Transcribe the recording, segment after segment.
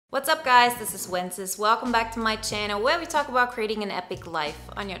What's up guys, this is Wenzes. Welcome back to my channel where we talk about creating an epic life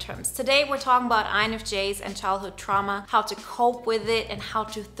on your terms. Today we're talking about INFJs and childhood trauma, how to cope with it and how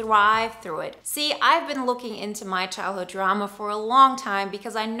to thrive through it. See, I've been looking into my childhood trauma for a long time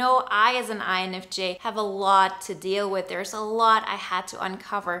because I know I as an INFJ have a lot to deal with. There's a lot I had to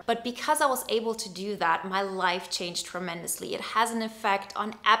uncover, but because I was able to do that, my life changed tremendously. It has an effect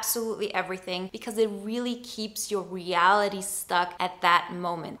on absolutely everything because it really keeps your reality stuck at that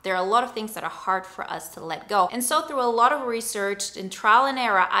moment. There are a lot of things that are hard for us to let go. And so through a lot of research and trial and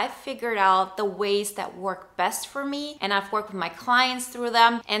error, I figured out the ways that work best for me, and I've worked with my clients through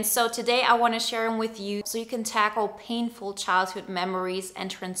them. And so today I want to share them with you so you can tackle painful childhood memories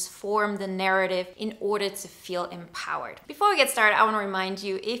and transform the narrative in order to feel empowered. Before we get started, I want to remind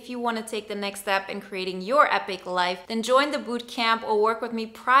you, if you want to take the next step in creating your epic life, then join the bootcamp or work with me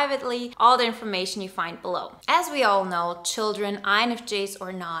privately. All the information you find below. As we all know, children, INFJs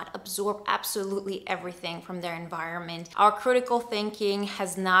or not, absorb absolutely everything from their environment. Our critical thinking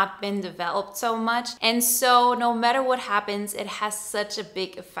has not been developed so much, and so no matter what happens, it has such a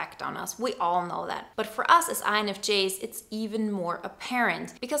big effect on us. We all know that. But for us as INFJs, it's even more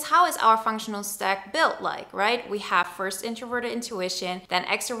apparent because how is our functional stack built like, right? We have first introverted intuition, then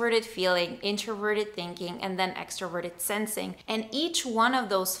extroverted feeling, introverted thinking, and then extroverted sensing. And each one of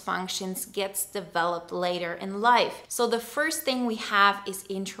those functions gets developed later in life. So the first thing we have is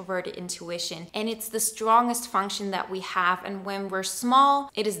introverted intuition, and it's the strongest function that we have, and when we're small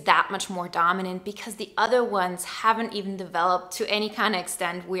it is that much more dominant because the other ones haven't even developed to any kind of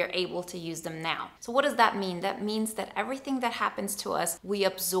extent we are able to use them now. So what does that mean? That means that everything that happens to us we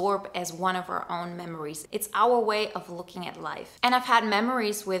absorb as one of our own memories. It's our way of looking at life. And I've had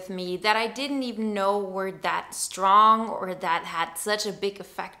memories with me that I didn't even know were that strong or that had such a big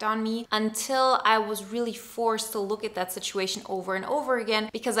effect on me until I was really forced to look at that situation over and over again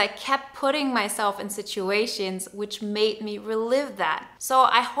because I kept putting myself in situations which made me relive that. So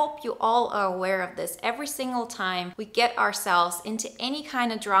I hope you all are aware of this. Every single time we get ourselves into any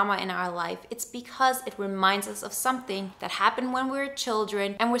kind of drama in our life, it's because it reminds us of something that happened when we were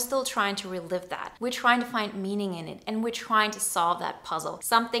children and we're still trying to relive that. We're trying to find meaning in it and we're trying to solve that puzzle,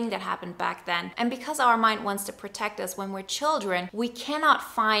 something that happened back then. And because our mind wants to protect us when we're children, we cannot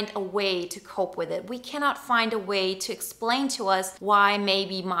find a way to cope with it. We cannot find a way to explain to us why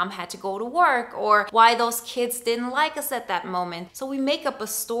maybe mom had to go to work or why those kids didn't like us at that moment. So we make up a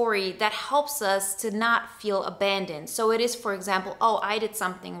story that helps us to not feel abandoned. So it is, for example, oh, I did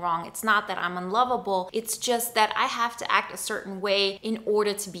something wrong. It's not that I'm unlovable. It's just that I have to act a certain way in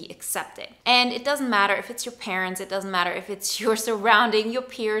order to be accepted. And it doesn't matter if it's your parents, it doesn't matter if it's your surrounding, your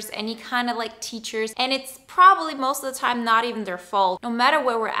peers, any kind of like teachers, and it's probably most of the time not even their fault. No matter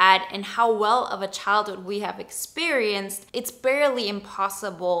where we're at and how well of a childhood we have experienced, it's barely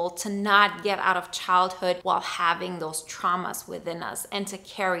impossible to not get out of childhood while having those traumas within us and to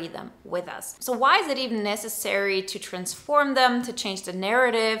carry them with us. So why is it even necessary to transform them, to change the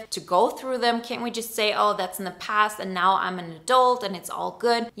narrative, to go through them? Can't we just say, oh, that's in the past and now I'm an adult and it's all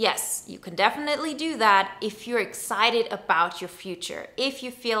good? Yes, you can definitely do that if you're excited about your future. If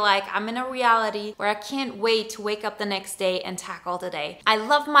you feel like I'm in a reality where I can't wait to wake up the next day and tackle the day. I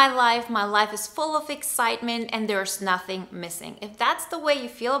love my life is full of excitement and there's nothing missing. If that's the way you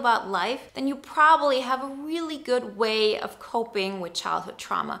feel about life, then you probably have a really good way of coping with childhood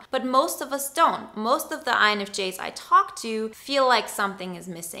trauma. But most of us don't. Most of the INFJs I talk to feel like something is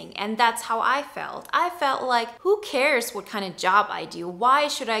missing, and that's how I felt. I felt like, who cares what kind of job I do? Why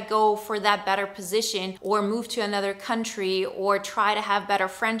should I go for that better position or move to another country or try to have better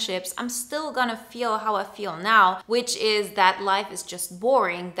friendships? I'm still gonna feel how I feel now, which is that life is just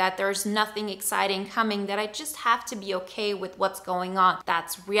boring, that there's nothing exciting coming, that I just have to be okay with what's going on.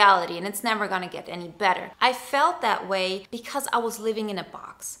 That's reality and it's never gonna get any better. I felt that way because I was living in a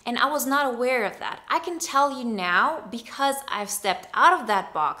box and I was not aware of that. I can tell you now because I've stepped out of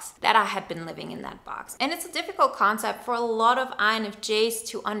that box that I had been living in that box. And it's a difficult concept for a lot of INFJs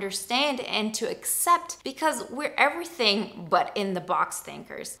to understand and to accept because we're everything but in the box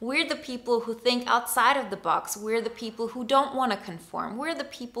thinkers. We're the people who think outside of the box. We're the people who don't want to conform. We're the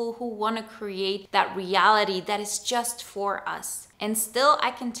people who want to create that reality that is just for us. And still,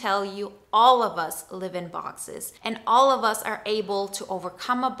 I can tell you, all of us live in boxes and all of us are able to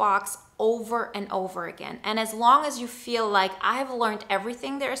overcome a box, over and over again. And as long as you feel like I have learned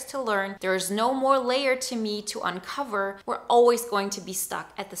everything there is to learn, there is no more layer to me to uncover, we're always going to be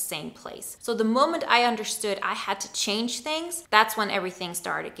stuck at the same place. So the moment I understood I had to change things, that's when everything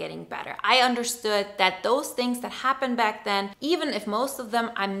started getting better. I understood that those things that happened back then, even if most of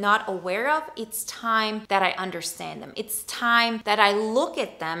them I'm not aware of, it's time that I understand them. It's time that I look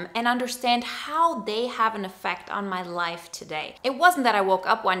at them and understand how they have an effect on my life today. It wasn't that I woke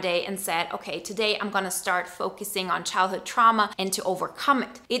up one day and said, okay, today I'm gonna start focusing on childhood trauma and to overcome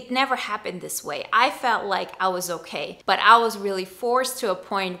it. It never happened this way. I felt like I was okay, but I was really forced to a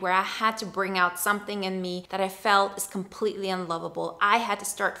point where I had to bring out something in me that I felt is completely unlovable. I had to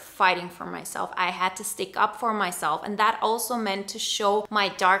start fighting for myself. I had to stick up for myself, and that also meant to show my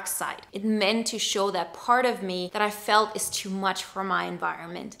dark side. It meant to show that part of me that I felt is too much for my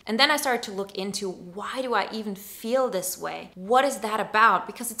environment. And then I started to look into, why do I even feel this way? What is that about?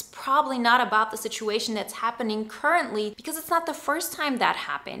 Because it's probably not about the situation that's happening currently, because it's not the first time that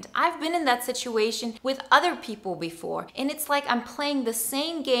happened. I've been in that situation with other people before, and it's like I'm playing the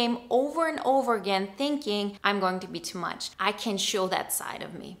same game over and over again, thinking I'm going to be too much. I can show that side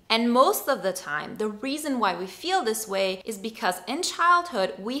of me. And most of the time, the reason why we feel this way is because in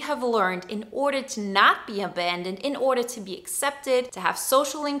childhood, we have learned in order to not be abandoned, in order to be accepted, to have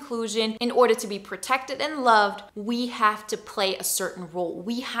social inclusion, in order to be protected and loved, we have to play a certain role.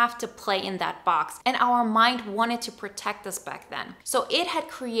 We have to play in that box. And our mind wanted to protect us back then. So it had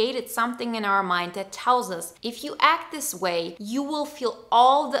created something in our mind that tells us, if you act this way, you will feel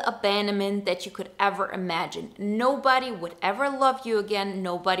all the abandonment that you could ever imagine. Nobody would ever love you again.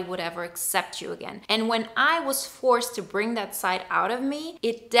 Nobody would ever accept you again. And when I was forced to bring that side out of me,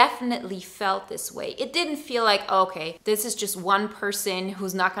 it definitely felt this way. It didn't feel like, okay, this is just one person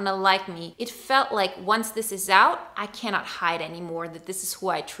who's not gonna like me. It felt like once this is out, I cannot hide anymore, that this is who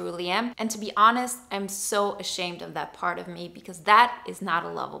I truly am. And to be honest, I'm so ashamed of that part of me, because that is not a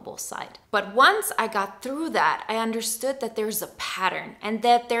lovable side. But once I got through that, I understood that there's a pattern, and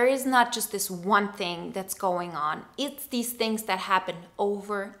that there is not just this one thing that's going on. It's these things that happen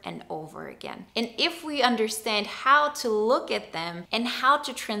over and over again. And if we understand how to look at them and how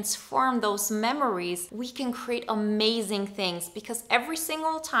to transform those memories, we can create amazing things, because every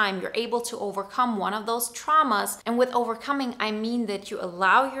single time you're able to overcome one of those traumas, and with overcoming, I mean that you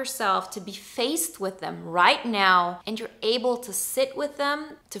allow yourself to be faced with them right now, and you're able to sit with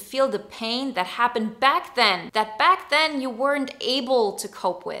them, to feel the pain that happened back then, that back then you weren't able to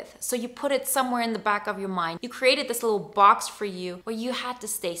cope with. So you put it somewhere in the back of your mind. You created this little box for you where you had to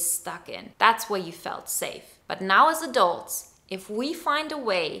stay stuck in. That's where you felt safe. But now as adults, if we find a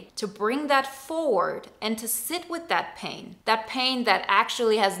way to bring that forward and to sit with that pain that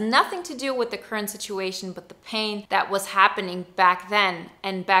actually has nothing to do with the current situation, but the pain that was happening back then,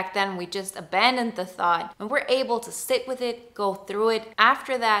 and back then we just abandoned the thought, and we're able to sit with it, go through it,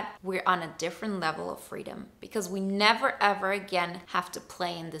 after that, we're on a different level of freedom, because we never ever again have to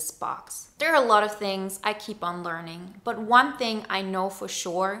play in this box. There are a lot of things I keep on learning, but one thing I know for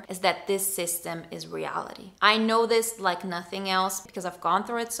sure is that this system is reality. I know this like nothing else because I've gone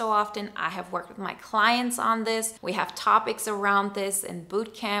through it so often. I have worked with my clients on this. We have topics around this in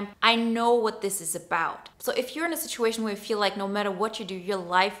boot camp. I know what this is about. So if you're in a situation where you feel like no matter what you do, your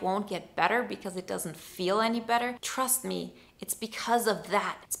life won't get better because it doesn't feel any better, trust me, it's because of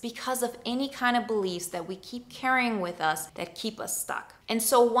that. It's because of any kind of beliefs that we keep carrying with us that keep us stuck. And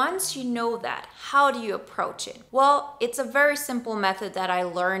so once you know that, how do you approach it? Well, it's a very simple method that I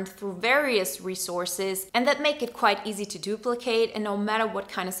learned through various resources and that make it quite easy to duplicate, and no matter what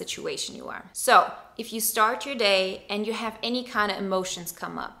kind of situation you are. So if you start your day and you have any kind of emotions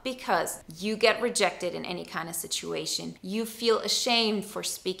come up because you get rejected in any kind of situation, you feel ashamed for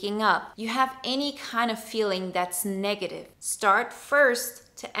speaking up, you have any kind of feeling that's negative, start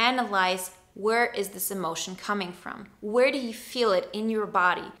first to analyze, where is this emotion coming from? Where do you feel it in your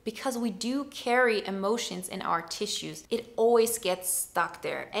body? Because we do carry emotions in our tissues. It always gets stuck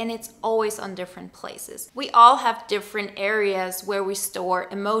there, and it's always on different places. We all have different areas where we store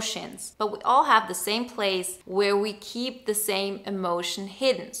emotions, but we all have the same place where we keep the same emotion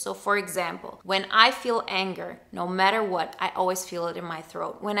hidden. So for example, when I feel anger, no matter what, I always feel it in my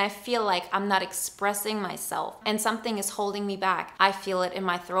throat. When I feel like I'm not expressing myself and something is holding me back, I feel it in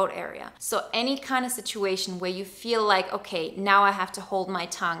my throat area. So So any kind of situation where you feel like, okay, now I have to hold my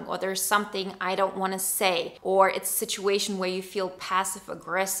tongue, or there's something I don't want to say, or it's a situation where you feel passive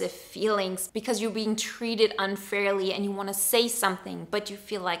aggressive feelings because you're being treated unfairly and you want to say something, but you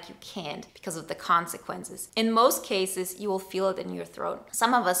feel like you can't because of the consequences. In most cases, you will feel it in your throat.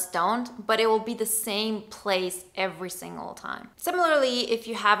 Some of us don't, but it will be the same place every single time. Similarly, if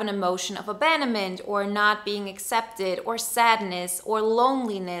you have an emotion of abandonment or not being accepted or sadness or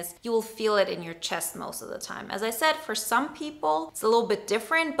loneliness, you will feel it in your chest most of the time. As I said, for some people, it's a little bit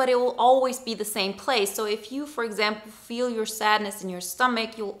different, but it will always be the same place. So if you, for example, feel your sadness in your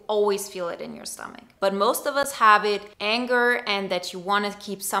stomach, you'll always feel it in your stomach. But most of us have it, anger, and that you want to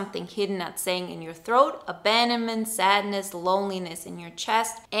keep something hidden, not saying in your throat, abandonment, sadness, loneliness in your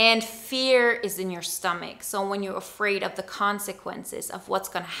chest, and fear is in your stomach. So when you're afraid of the consequences of what's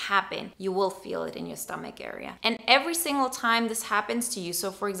going to happen, you will feel it in your stomach area. And every single time this happens to you,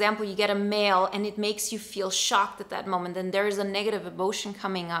 so for example, you get a mail and it makes you feel shocked at that moment, then there is a negative emotion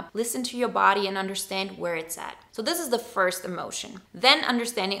coming up. Listen to your body and understand where it's at. So this is the first emotion. Then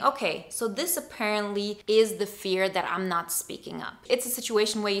understanding, okay, so this apparently is the fear that I'm not speaking up. It's a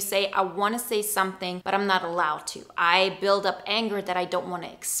situation where you say, I want to say something, but I'm not allowed to. I build up anger that I don't want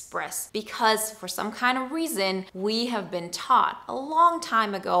to express because for some kind of reason, we have been taught a long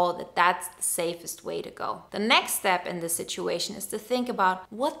time ago that that's the safest way to go. The next step in this situation is to think about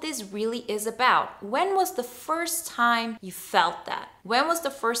what this really is about. When was the first time you felt that? When was the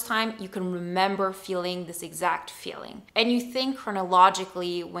first time you can remember feeling this exact feeling? And you think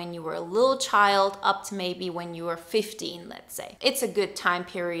chronologically when you were a little child up to maybe when you were 15, let's say. It's a good time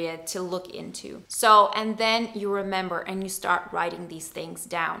period to look into. So, and then you remember and you start writing these things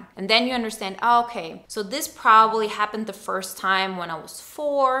down. And then you understand, oh, okay, so this probably happened the first time when I was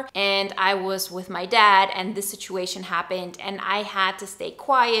 4 and I was with my dad and this situation happened and I had to stay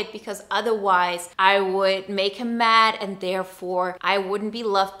quiet because otherwise I would make him mad and therefore I wouldn't be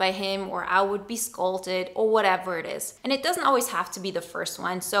loved by him or I would be scolded or whatever it is. And it doesn't always have to be the first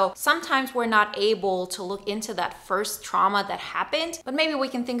one. So sometimes we're not able to look into that first trauma that happened, but maybe we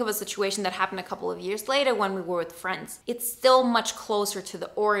can think of a situation that happened a couple of years later when we were with friends. It's still much closer to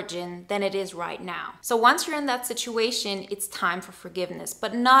the origin than it is right now. So once you're in that situation, it's time for forgiveness,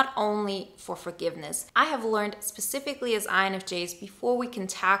 but not only for forgiveness. I have learned specifically as INFJs before we can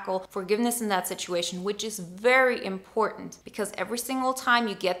tackle forgiveness in that situation, which is very important because every single time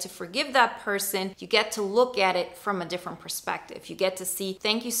you get to forgive that person, you get to look at it from a different perspective. You get to see,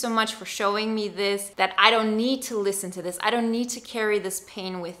 thank you so much for showing me this, that I don't need to listen to this. I don't need to carry this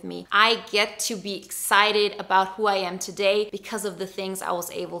pain with me. I get to be excited about who I am today because of the things I was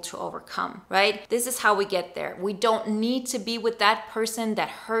able to overcome, right? This is how we get there. We don't need to be with that person that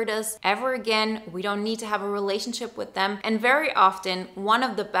hurt us ever again. We don't need to have a relationship with them. And very often, one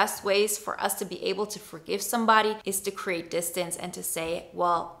of the best ways for us to be able to forgive somebody is to create distance and to say,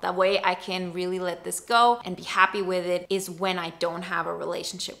 well, the way I can really let this go and be happy with it is when I don't have a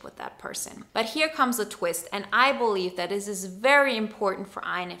relationship with that person. But here comes a twist, and I believe that this is very important for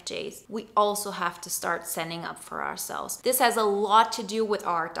INFJs. We also have to start standing up for ourselves. This has a lot to do with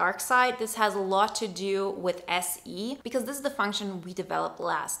our dark side. This has a lot to do with SE because this is the function we developed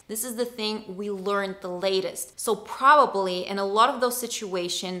last. This is the thing we learned the latest. So probably in a lot of those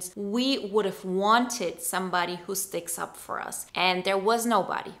situations, we would have wanted somebody who sticks up for us. And there was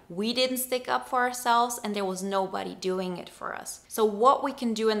nobody. We didn't stick up for ourselves and there was nobody doing it for us. So what we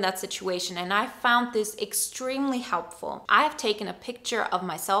can do in that situation, and I found this extremely helpful. I have taken a picture of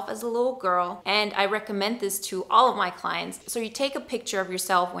myself as a little girl and I recommend this to all of my clients. So you take a picture of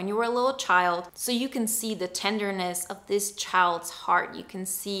yourself when you were a little child so you can see the tenderness of this child's heart. You can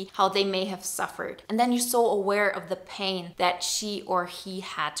see how they may have suffered. And then you're so aware of the pain that she or he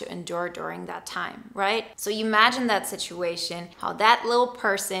had to endure during that time, right? So you imagine that situation, how that little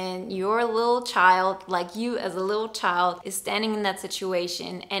person, your little child, like you as a little child, is standing in that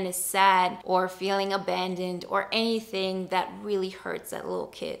situation and is sad or feeling abandoned or anything that really hurts that little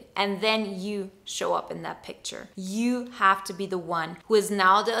kid. And then you show up in that picture. You have to be the one who is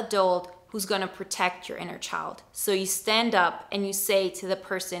now the adult who's going to protect your inner child. So you stand up and you say to the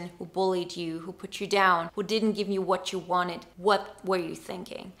person who bullied you, who put you down, who didn't give you what you wanted, what were you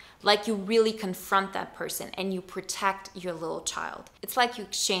thinking? Like you really confront that person and you protect your little child. It's like you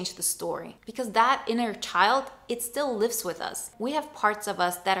exchange the story because that inner child, it still lives with us. We have parts of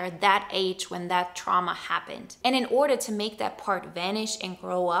us that are that age when that trauma happened. And in order to make that part vanish and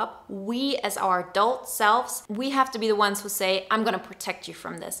grow up, we as our adult selves, we have to be the ones who say, I'm going to protect you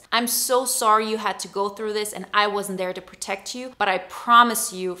from this. I'm so so sorry you had to go through this and I wasn't there to protect you, but I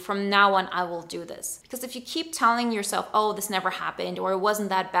promise you from now on I will do this. Because if you keep telling yourself, oh, this never happened or it wasn't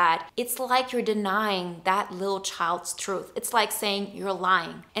that bad, it's like you're denying that little child's truth. It's like saying you're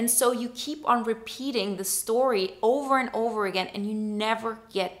lying. And so you keep on repeating the story over and over again and you never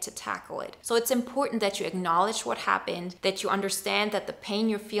get to tackle it. So it's important that you acknowledge what happened, that you understand that the pain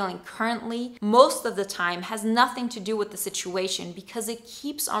you're feeling currently most of the time has nothing to do with the situation because it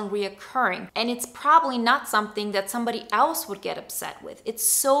keeps on reoccurring. And it's probably not something that somebody else would get upset with. It's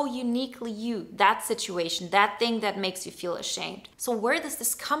so uniquely you, that situation, that thing that makes you feel ashamed. So where does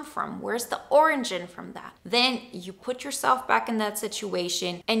this come from? Where's the origin from that? Then you put yourself back in that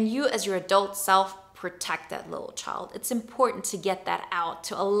situation and you as your adult self protect that little child. It's important to get that out,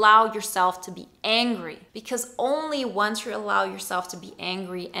 to allow yourself to be angry, because only once you allow yourself to be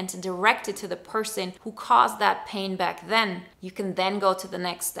angry and to direct it to the person who caused that pain back then, you can then go to the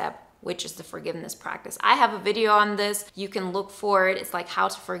next step, which is the forgiveness practice. I have a video on this. You can look for it. It's like how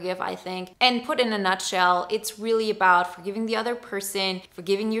to forgive, I think. And put in a nutshell, it's really about forgiving the other person,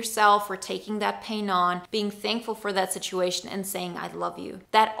 forgiving yourself for taking that pain on, being thankful for that situation and saying, I love you.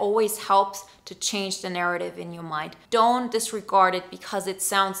 That always helps to change the narrative in your mind. Don't disregard it because it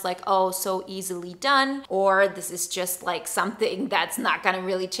sounds like, oh, so easily done, or this is just like something that's not gonna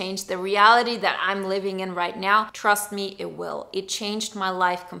really change the reality that I'm living in right now. Trust me, it will. It changed my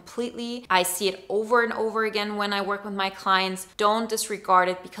life completely. I see it over and over again when I work with my clients. Don't disregard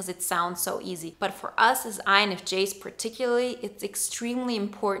it because it sounds so easy. But for us as INFJs particularly, it's extremely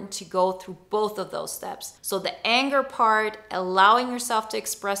important to go through both of those steps. So the anger part, allowing yourself to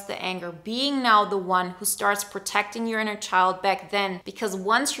express the anger, being now the one who starts protecting your inner child back then, because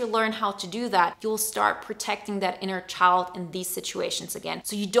once you learn how to do that, you'll start protecting that inner child in these situations again.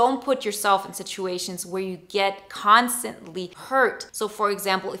 So you don't put yourself in situations where you get constantly hurt. So for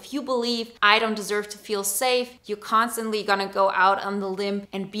example, if you believe I don't deserve to feel safe, you're constantly gonna go out on the limb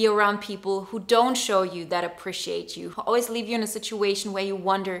and be around people who don't show you that appreciate you, who always leave you in a situation where you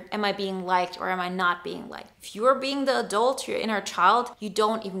wonder, am I being liked or am I not being liked? If you're being the adult, your inner child, you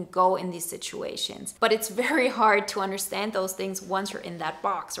don't even go in these situations. But it's very hard to understand those things once you're in that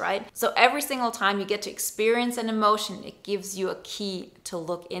box, right? So every single time you get to experience an emotion, it gives you a key to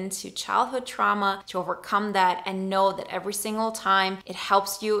look into childhood trauma, to overcome that, and know that every single time it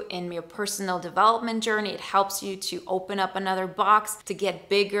helps you in your personal development journey. It helps you to open up another box, to get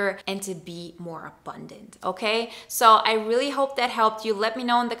bigger and to be more abundant, okay? So I really hope that helped you. Let me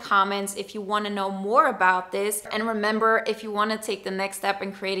know in the comments if you want to know more about this. And remember, if you want to take the next step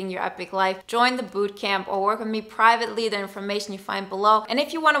in creating your epic life, join the bootcamp or work with me privately. The information you find below. And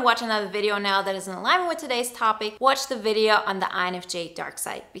if you want to watch another video now that is in alignment with today's topic, watch the video on the INFJ dark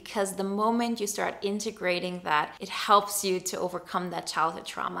side, because the moment you start integrating that, it helps you to overcome that childhood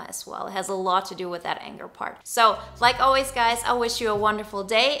trauma as well. It has a lot to do with that anger part. So like always, guys, I wish you a wonderful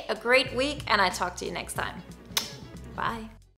day, a great week, and I talk to you next time. Bye.